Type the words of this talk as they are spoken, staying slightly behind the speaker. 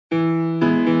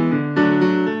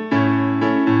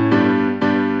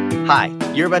Hi,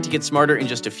 you're about to get smarter in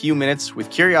just a few minutes with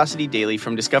Curiosity Daily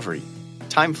from Discovery.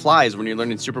 Time flies when you're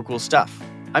learning super cool stuff.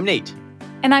 I'm Nate.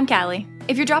 And I'm Callie.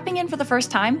 If you're dropping in for the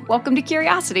first time, welcome to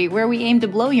Curiosity, where we aim to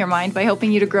blow your mind by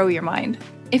helping you to grow your mind.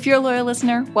 If you're a loyal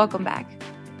listener, welcome back.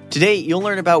 Today, you'll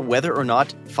learn about whether or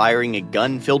not firing a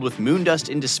gun filled with moon dust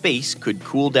into space could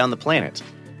cool down the planet,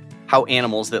 how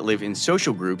animals that live in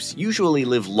social groups usually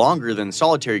live longer than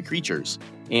solitary creatures,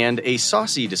 and a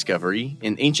saucy discovery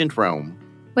in ancient Rome.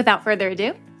 Without further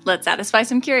ado, let's satisfy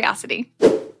some curiosity.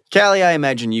 Callie, I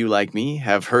imagine you, like me,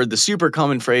 have heard the super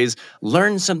common phrase,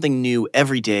 learn something new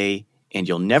every day, and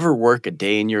you'll never work a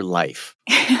day in your life.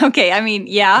 Okay, I mean,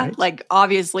 yeah, Right? like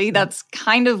obviously that's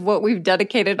kind of what we've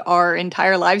dedicated our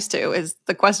entire lives to, is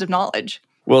the quest of knowledge.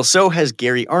 Well, so has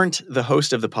Gary Arndt, the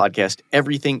host of the podcast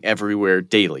Everything Everywhere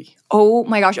Daily. Oh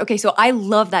my gosh. Okay, so I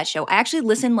love that show. I actually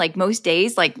listen like most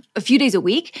days, like a few days a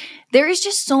week. There is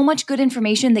just so much good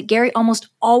information that Gary almost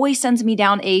always sends me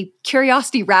down a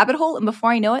curiosity rabbit hole, and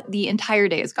before I know it, the entire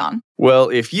day is gone. Well,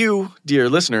 if you, dear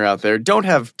listener out there, don't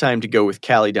have time to go with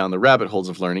Callie down the rabbit holes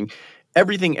of learning,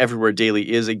 Everything Everywhere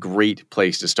Daily is a great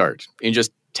place to start. In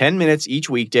just 10 minutes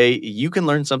each weekday, you can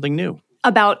learn something new.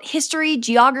 About history,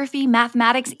 geography,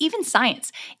 mathematics, even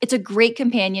science. It's a great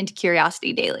companion to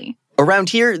Curiosity Daily. Around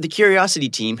here, the Curiosity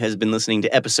team has been listening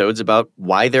to episodes about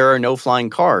why there are no flying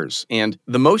cars and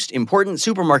the most important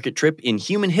supermarket trip in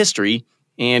human history,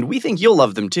 and we think you'll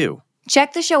love them too.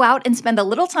 Check the show out and spend a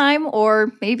little time,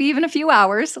 or maybe even a few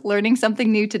hours, learning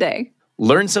something new today.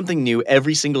 Learn something new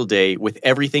every single day with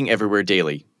Everything Everywhere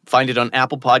Daily. Find it on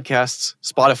Apple Podcasts,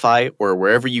 Spotify, or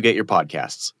wherever you get your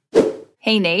podcasts.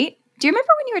 Hey, Nate, do you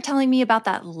remember when you were telling me about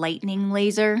that lightning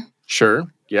laser?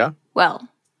 Sure, yeah. Well,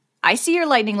 I see your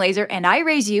lightning laser, and I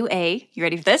raise you a, you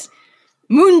ready for this?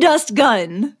 Moondust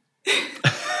gun.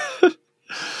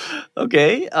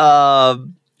 Okay,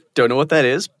 don't know what that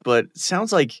is, but it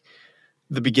sounds like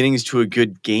the beginnings to a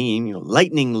good game.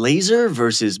 Lightning laser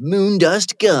versus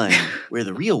moondust gun, where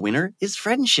the real winner is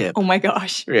friendship. Oh my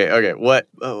gosh. Okay. What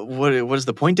is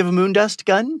the point of a moondust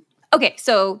gun? Okay,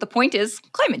 so the point is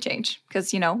climate change,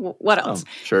 because, what else?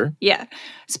 Oh, sure. Yeah.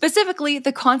 Specifically,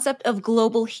 the concept of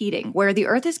global heating, where the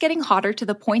Earth is getting hotter to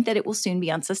the point that it will soon be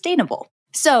unsustainable.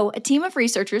 So, a team of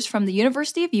researchers from the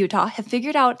University of Utah have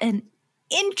figured out an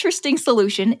interesting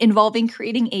solution involving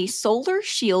creating a solar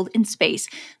shield in space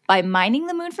by mining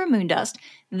the moon for moondust,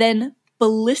 then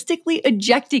ballistically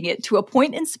ejecting it to a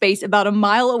point in space about a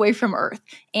mile away from Earth.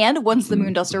 And once the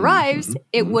moondust arrives,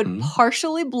 it would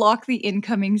partially block the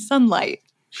incoming sunlight.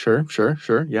 Sure.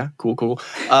 Yeah, cool.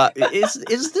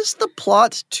 Is this the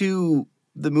plot to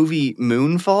the movie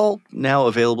Moonfall, now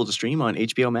available to stream on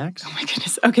HBO Max? Oh my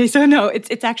goodness. Okay, so no,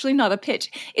 it's actually not a pitch.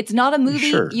 It's not a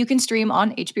movie you can stream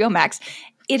on HBO Max.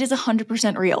 It is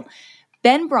 100% real.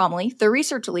 Ben Bromley, the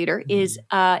research leader, is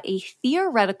a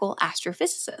theoretical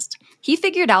astrophysicist. He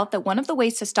figured out that one of the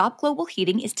ways to stop global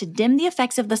heating is to dim the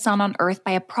effects of the sun on Earth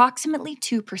by approximately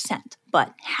 2%.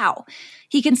 But how?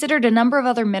 He considered a number of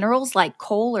other minerals like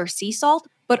coal or sea salt,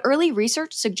 but early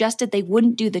research suggested they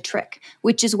wouldn't do the trick,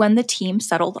 which is when the team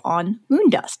settled on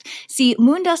moondust. See,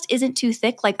 moondust isn't too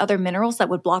thick like other minerals that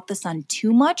would block the sun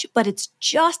too much, but it's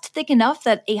just thick enough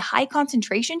that a high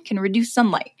concentration can reduce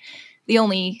sunlight. The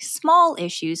only small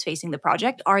issues facing the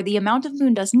project are the amount of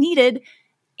moondust needed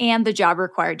and the job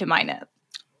required to mine it.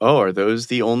 Oh, are those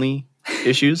the only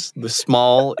issues? The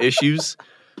small issues?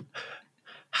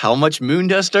 How much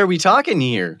moondust are we talking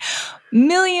here?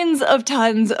 Millions of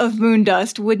tons of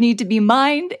moondust would need to be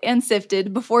mined and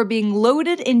sifted before being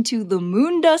loaded into the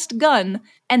moondust gun,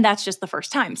 and that's just the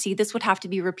first time. See, this would have to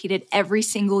be repeated every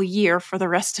single year for the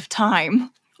rest of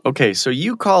time. Okay, so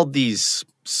you called these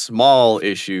small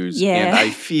issues, and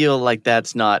I feel like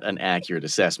that's not an accurate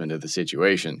assessment of the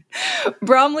situation.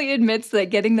 Bromley admits that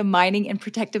getting the mining and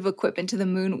protective equipment to the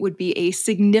moon would be a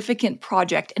significant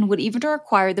project and would even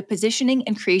require the positioning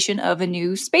and creation of a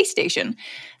new space station.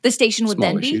 The station would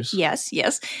then be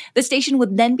The station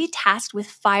would then be tasked with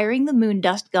firing the moon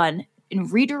dust gun and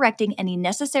redirecting any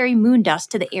necessary moon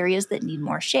dust to the areas that need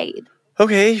more shade.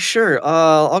 Okay, sure.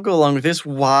 I'll go along with this.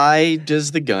 Why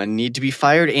does the gun need to be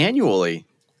fired annually?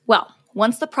 Well,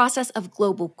 once the process of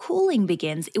global cooling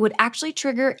begins, it would actually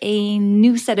trigger a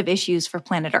new set of issues for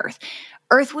planet Earth.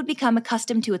 Earth would become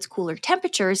accustomed to its cooler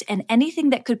temperatures, and anything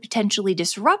that could potentially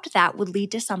disrupt that would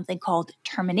lead to something called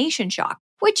termination shock,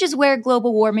 which is where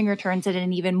global warming returns at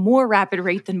an even more rapid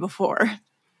rate than before.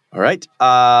 All right.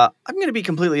 I'm going to be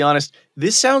completely honest.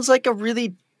 This sounds like a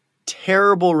really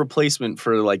terrible replacement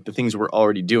for the things we're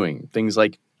already doing. Things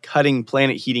like cutting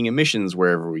planet heating emissions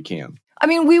wherever we can. I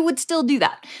mean, we would still do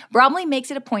that. Bromley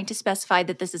makes it a point to specify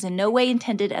that this is in no way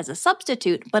intended as a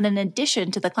substitute, but an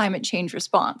addition to the climate change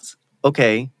response.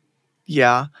 Okay,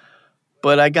 yeah,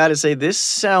 but I gotta say, this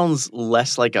sounds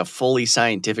less like a fully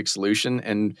scientific solution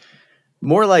and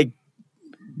more like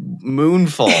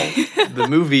Moonfall, the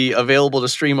movie available to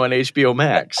stream on HBO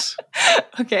Max.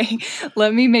 Okay,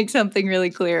 let me make something really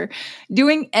clear.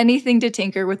 Doing anything to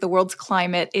tinker with the world's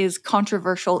climate is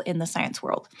controversial in the science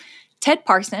world. Ted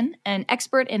Parson, an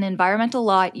expert in environmental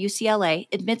law at UCLA,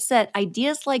 admits that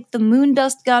ideas like the moon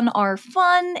dust gun are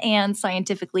fun and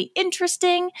scientifically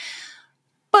interesting,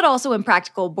 but also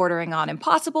impractical, bordering on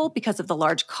impossible because of the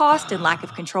large cost and lack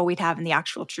of control we'd have in the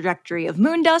actual trajectory of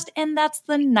moon dust, and that's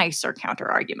the nicer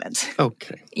counter-argument.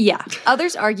 Okay. Yeah.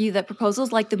 Others argue that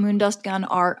proposals like the moon dust gun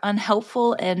are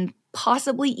unhelpful and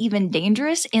possibly even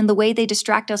dangerous in the way they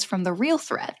distract us from the real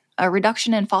threat, a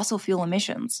reduction in fossil fuel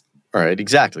emissions. All right,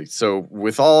 exactly. So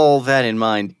with all that in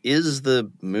mind, is the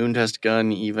moon dust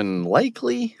gun even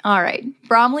likely? All right.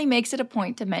 Bromley makes it a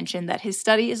point to mention that his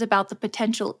study is about the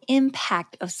potential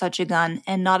impact of such a gun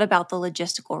and not about the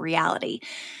logistical reality.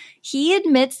 He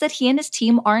admits that he and his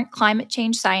team aren't climate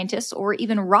change scientists or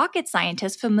even rocket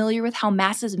scientists familiar with how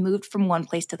masses moved from one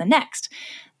place to the next.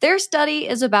 Their study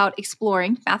is about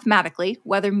exploring, mathematically,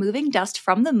 whether moving dust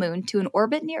from the moon to an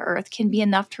orbit near Earth can be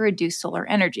enough to reduce solar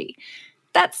energy.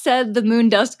 That said, the moon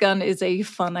dust gun is a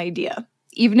fun idea.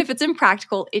 Even if it's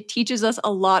impractical, it teaches us a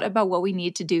lot about what we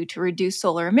need to do to reduce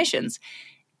solar emissions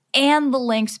and the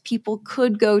lengths people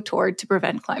could go toward to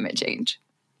prevent climate change.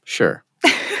 Sure.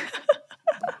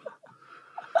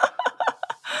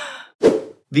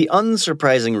 The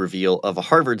unsurprising reveal of a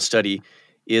Harvard study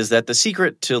is that the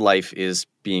secret to life is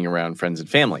being around friends and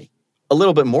family. A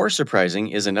little bit more surprising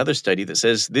is another study that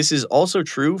says this is also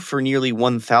true for nearly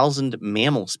 1,000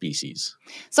 mammal species.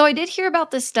 So I did hear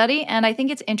about this study, and I think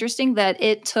it's interesting that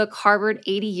it took Harvard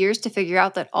 80 years to figure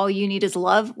out that all you need is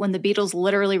love when the Beatles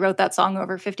literally wrote that song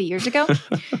over 50 years ago.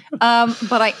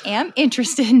 But I am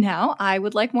interested now. I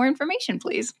would like more information,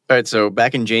 please. All right, so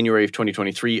back in January of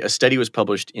 2023, a study was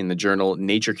published in the journal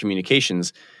Nature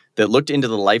Communications that looked into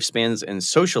the lifespans and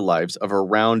social lives of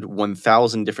around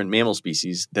 1,000 different mammal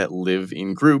species that live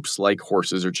in groups like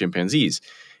horses or chimpanzees.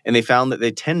 And they found that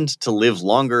they tend to live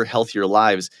longer, healthier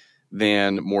lives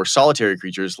than more solitary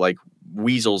creatures like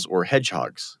weasels or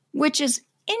hedgehogs. Which is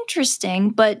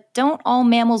interesting, but don't all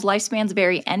mammals' lifespans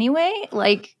vary anyway?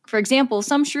 Like, for example,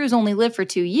 some shrews only live for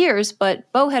 2 years, but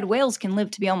bowhead whales can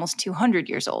live to be almost 200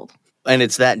 years old. And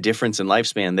it's that difference in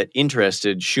lifespan that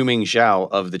interested Shuming Zhao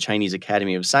of the Chinese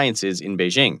Academy of Sciences in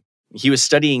Beijing. He was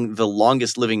studying the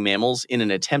longest living mammals in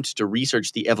an attempt to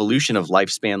research the evolution of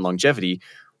lifespan longevity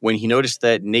when he noticed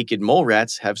that naked mole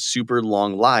rats have super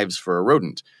long lives for a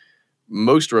rodent.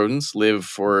 Most rodents live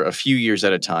for a few years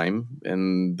at a time,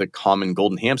 and the common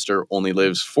golden hamster only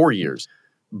lives 4 years.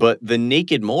 But the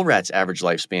naked mole rat's average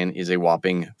lifespan is a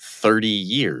whopping 30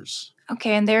 years.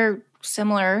 Okay, and they're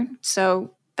similar, so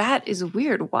that is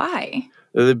weird. Why?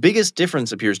 The biggest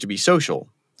difference appears to be social.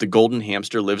 The golden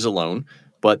hamster lives alone,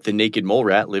 but the naked mole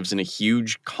rat lives in a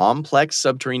huge, complex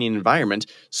subterranean environment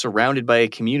surrounded by a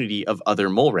community of other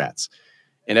mole rats.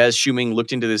 And as Shuming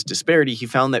looked into this disparity, he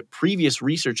found that previous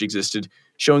research existed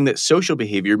showing that social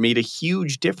behavior made a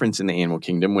huge difference in the animal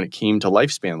kingdom when it came to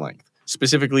lifespan length.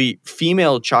 Specifically,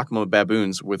 female chacma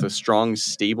baboons with a strong,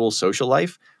 stable social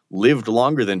life lived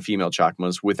longer than female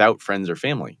chacmas without friends or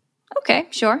family. Okay,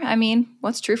 sure. I mean,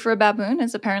 what's true for a baboon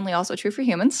is apparently also true for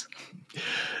humans.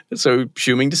 So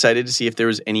Shuming decided to see if there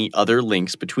was any other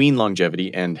links between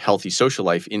longevity and healthy social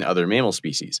life in other mammal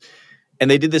species. And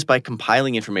they did this by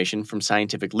compiling information from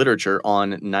scientific literature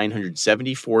on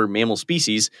 974 mammal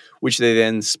species, which they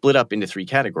then split up into 3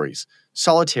 categories: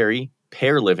 solitary,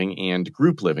 pair living, and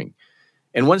group living.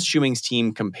 And once Shuming's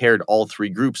team compared all 3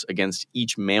 groups against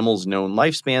each mammal's known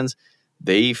lifespans,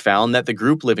 they found that the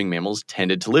group living mammals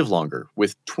tended to live longer,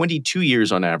 with 22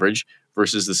 years on average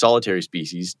versus the solitary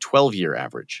species' 12-year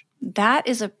average. That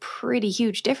is a pretty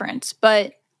huge difference,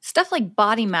 but stuff like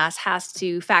body mass has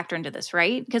to factor into this,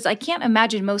 right? Because I can't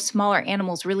imagine most smaller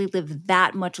animals really live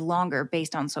that much longer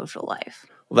based on social life.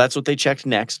 Well, that's what they checked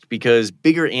next, because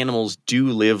bigger animals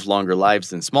do live longer lives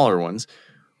than smaller ones,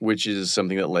 which is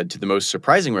something that led to the most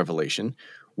surprising revelation.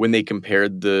 When they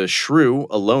compared the shrew,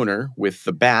 a loner, with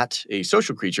the bat, a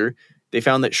social creature, they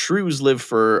found that shrews live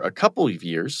for a couple of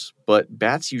years, but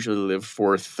bats usually live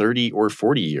for 30 or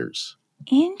 40 years.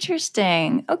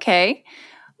 Interesting. Okay.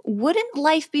 Wouldn't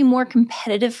life be more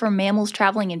competitive for mammals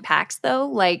traveling in packs, though?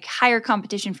 Like higher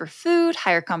competition for food,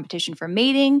 higher competition for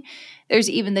mating? There's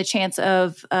even the chance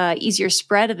of easier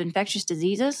spread of infectious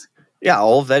diseases? Yeah,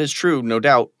 all of that is true, no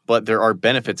doubt, but there are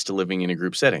benefits to living in a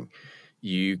group setting.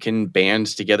 You can band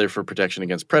together for protection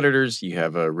against predators. You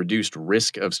have a reduced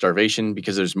risk of starvation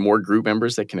because there's more group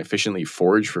members that can efficiently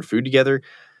forage for food together.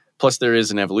 Plus, there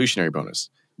is an evolutionary bonus.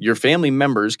 Your family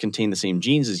members contain the same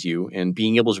genes as you, and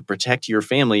being able to protect your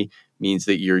family means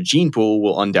that your gene pool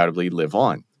will undoubtedly live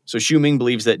on. So Xu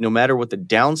believes that no matter what the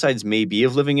downsides may be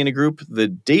of living in a group, the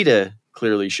data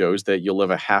clearly shows that you'll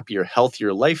live a happier,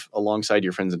 healthier life alongside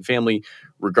your friends and family,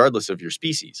 regardless of your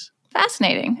species.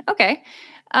 Fascinating. Okay.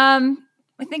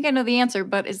 I think I know the answer,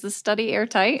 but is the study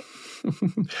airtight?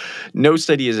 No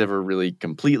study is ever really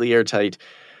completely airtight.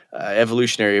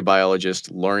 Evolutionary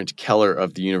biologist Laurent Keller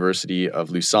of the University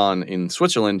of Lausanne in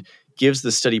Switzerland gives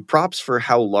the study props for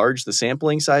how large the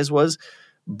sampling size was,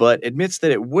 but admits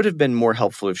that it would have been more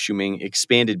helpful if Xu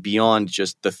expanded beyond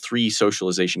just the 3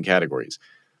 socialization categories.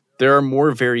 There are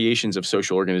more variations of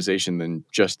social organization than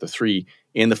just the 3,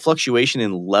 and the fluctuation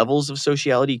in levels of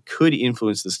sociality could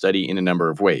influence the study in a number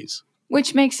of ways.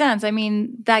 Which makes sense. I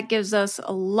mean, that gives us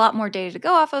a lot more data to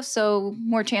go off of, so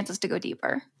more chances to go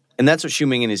deeper. And that's what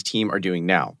Xu and his team are doing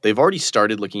now. They've already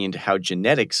started looking into how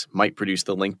genetics might produce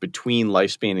the link between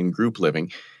lifespan and group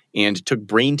living, and took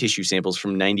brain tissue samples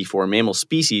from 94 mammal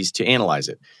species to analyze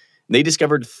it. They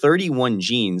discovered 31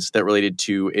 genes that related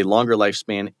to a longer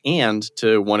lifespan and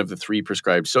to one of the 3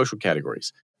 prescribed social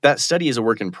categories. That study is a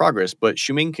work in progress, but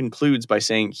Xu concludes by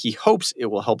saying he hopes it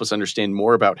will help us understand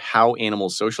more about how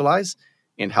animals socialize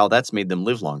and how that's made them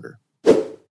live longer.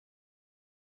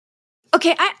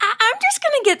 Okay, I'm just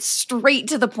going to get straight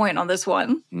to the point on this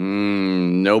one.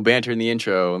 No banter in the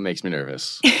intro. It makes me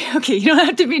nervous. Okay, you don't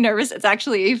have to be nervous. It's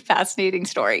actually a fascinating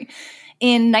story.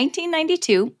 In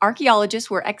 1992, archaeologists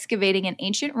were excavating an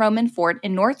ancient Roman fort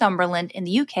in Northumberland in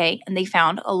the UK, and they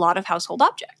found a lot of household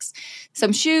objects.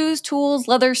 Some shoes, tools,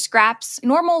 leather, scraps,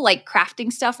 normal like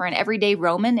crafting stuff for an everyday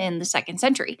Roman in the 2nd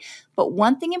century. But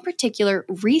one thing in particular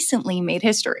recently made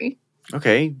history.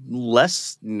 Okay,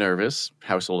 less nervous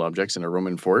household objects in a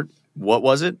Roman fort. What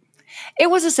was it? It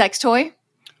was a sex toy.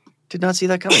 Did not see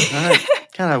that coming. All right,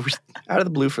 kind of out of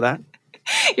the blue for that.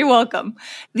 You're welcome.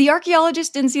 The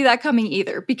archaeologists didn't see that coming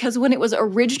either, because when it was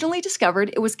originally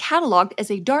discovered, it was cataloged as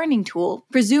a darning tool,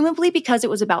 presumably because it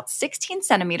was about 16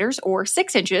 centimeters or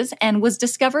 6 inches and was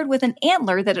discovered with an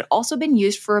antler that had also been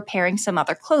used for repairing some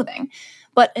other clothing.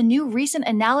 But a new recent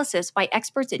analysis by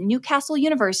experts at Newcastle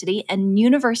University and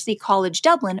University College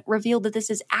Dublin revealed that this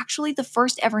is actually the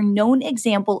first ever known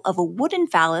example of a wooden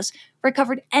phallus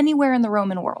recovered anywhere in the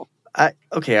Roman world. I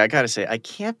gotta say, I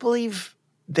can't believe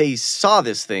they saw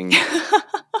this thing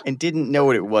and didn't know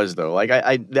what it was, though. Like,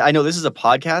 I know this is a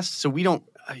podcast, so we don't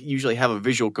usually have a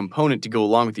visual component to go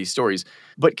along with these stories.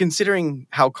 But considering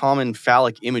how common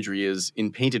phallic imagery is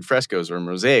in painted frescoes or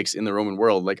mosaics in the Roman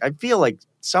world, like, I feel like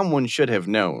someone should have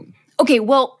known. Okay,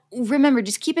 well, remember,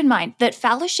 just keep in mind that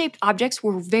phallus-shaped objects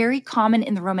were very common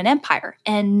in the Roman Empire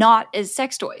and not as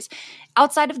sex toys.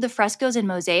 Outside of the frescoes and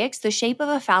mosaics, the shape of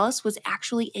a phallus was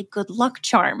actually a good luck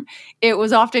charm. It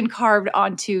was often carved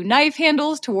onto knife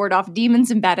handles to ward off demons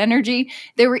and bad energy.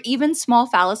 There were even small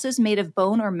phalluses made of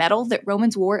bone or metal that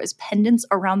Romans wore as pendants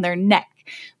around their neck.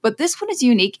 But this one is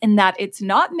unique in that it's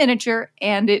not miniature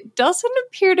and it doesn't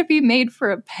appear to be made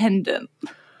for a pendant.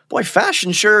 Boy,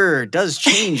 fashion sure does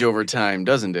change over time,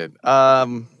 doesn't it?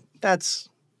 That's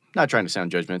not trying to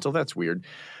sound judgmental. That's weird.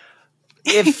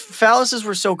 If phalluses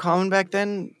were so common back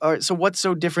then, so what's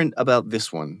so different about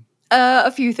this one?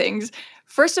 A few things.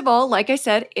 First of all, like I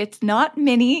said, it's not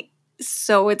mini,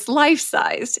 so it's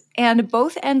life-sized. And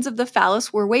both ends of the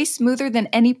phallus were way smoother than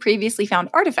any previously found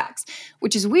artifacts,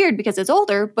 which is weird because it's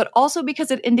older, but also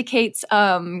because it indicates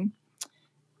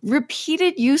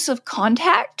repeated use of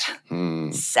contact.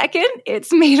 Second,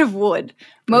 it's made of wood.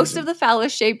 Most of the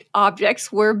phallus-shaped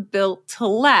objects were built to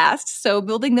last, so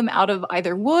building them out of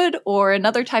either wood or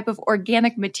another type of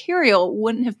organic material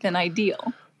wouldn't have been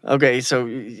ideal. Okay, so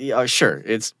sure,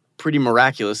 it's pretty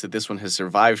miraculous that this one has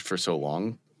survived for so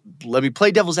long. Let me play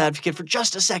devil's advocate for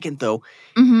just a second, though.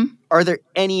 Are there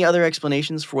any other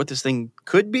explanations for what this thing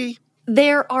could be?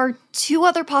 There are 2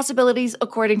 other possibilities,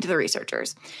 according to the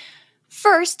researchers.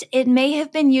 First, it may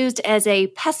have been used as a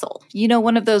pestle. You know,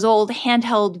 one of those old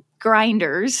handheld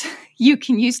grinders you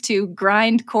can use to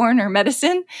grind corn or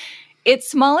medicine.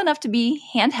 It's small enough to be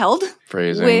handheld.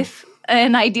 Phrasing. With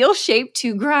an ideal shape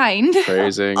to grind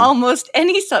almost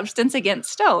any substance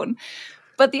against stone.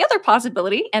 But the other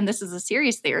possibility, and this is a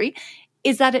serious theory,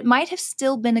 is that it might have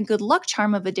still been a good luck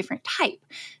charm of a different type.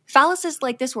 Phalluses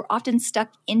like this were often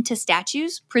stuck into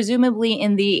statues, presumably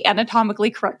in the anatomically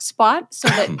correct spot, so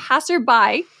that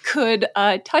passerby could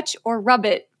touch or rub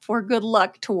it for good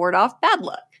luck to ward off bad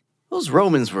luck. Those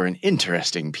Romans were an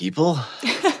interesting people.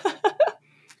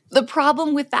 The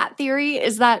problem with that theory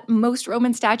is that most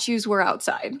Roman statues were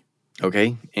outside.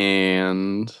 Okay,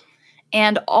 and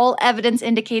all evidence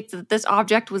indicates that this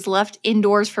object was left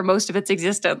indoors for most of its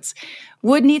existence.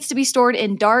 Wood needs to be stored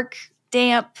in dark,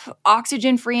 damp,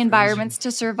 oxygen-free environments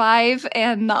to survive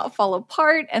and not fall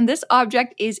apart, and this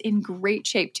object is in great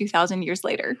shape 2,000 years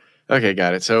later. Okay,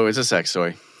 got it. So it's a sex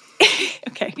toy.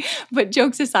 Okay, but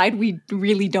jokes aside, we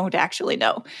really don't actually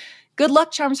know. Good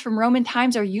luck charms from Roman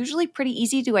times are usually pretty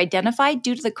easy to identify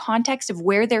due to the context of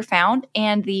where they're found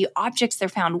and the objects they're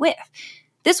found with.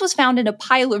 This was found in a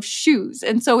pile of shoes,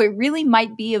 and so it really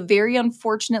might be a very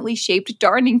unfortunately shaped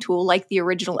darning tool like the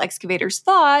original excavators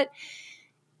thought,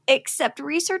 except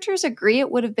researchers agree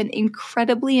it would have been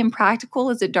incredibly impractical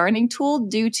as a darning tool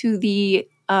due to the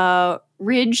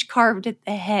ridge carved at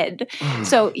the head.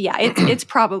 So, yeah, it's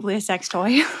probably a sex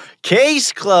toy.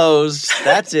 Case closed.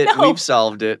 That's it. No. We've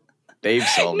solved it. They've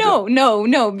solved it.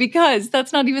 No, because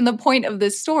that's not even the point of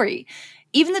this story.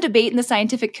 Even the debate in the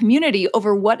scientific community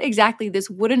over what exactly this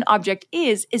wooden object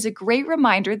is a great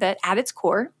reminder that at its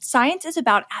core, science is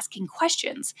about asking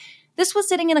questions. This was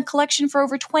sitting in a collection for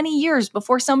over 20 years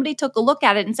before somebody took a look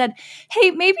at it and said,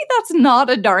 hey, maybe that's not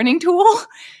a darning tool.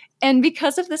 And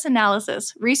because of this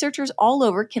analysis, researchers all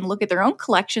over can look at their own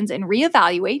collections and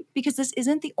reevaluate because this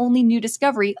isn't the only new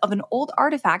discovery of an old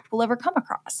artifact we'll ever come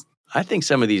across. I think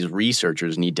some of these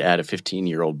researchers need to add a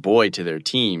 15-year-old boy to their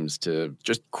teams to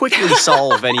just quickly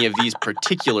solve any of these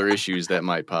particular issues that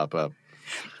might pop up.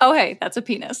 Oh, hey, that's a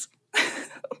penis.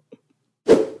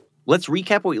 Let's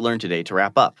recap what we learned today to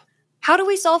wrap up. How do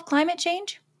we solve climate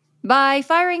change? By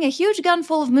firing a huge gun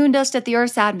full of moon dust at the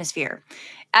Earth's atmosphere.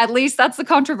 At least that's the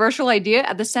controversial idea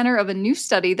at the center of a new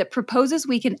study that proposes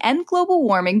we can end global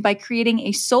warming by creating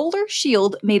a solar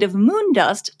shield made of moon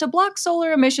dust to block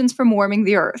solar emissions from warming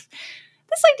the Earth.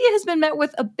 This idea has been met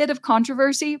with a bit of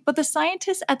controversy, but the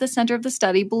scientists at the center of the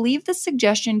study believe this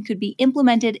suggestion could be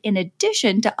implemented in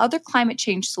addition to other climate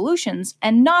change solutions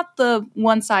and not the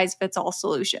one-size-fits-all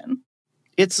solution.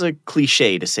 It's a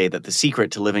cliche to say that the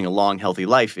secret to living a long, healthy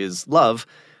life is love,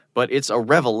 but it's a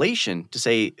revelation to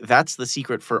say that's the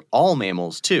secret for all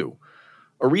mammals, too.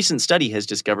 A recent study has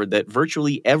discovered that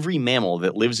virtually every mammal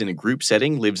that lives in a group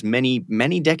setting lives many,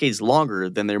 many decades longer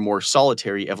than their more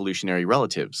solitary evolutionary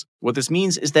relatives. What this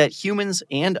means is that humans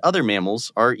and other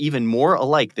mammals are even more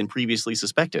alike than previously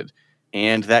suspected.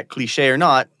 And that cliche or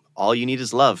not, all you need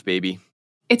is love, baby.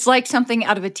 It's like something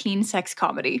out of a teen sex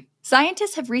comedy.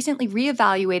 Scientists have recently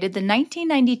reevaluated the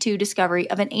 1992 discovery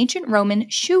of an ancient Roman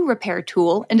shoe repair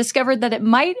tool and discovered that it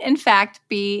might, in fact,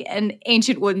 be an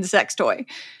ancient wooden sex toy.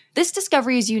 This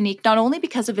discovery is unique not only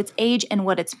because of its age and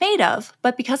what it's made of,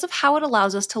 but because of how it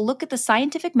allows us to look at the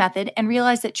scientific method and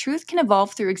realize that truth can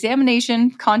evolve through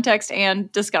examination, context,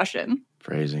 and discussion.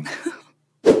 Phrasing.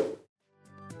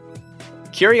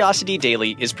 Curiosity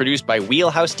Daily is produced by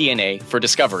Wheelhouse DNA for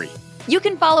Discovery. You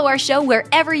can follow our show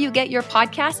wherever you get your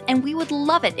podcasts, and we would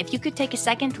love it if you could take a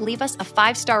second to leave us a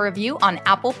 5-star review on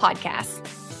Apple Podcasts.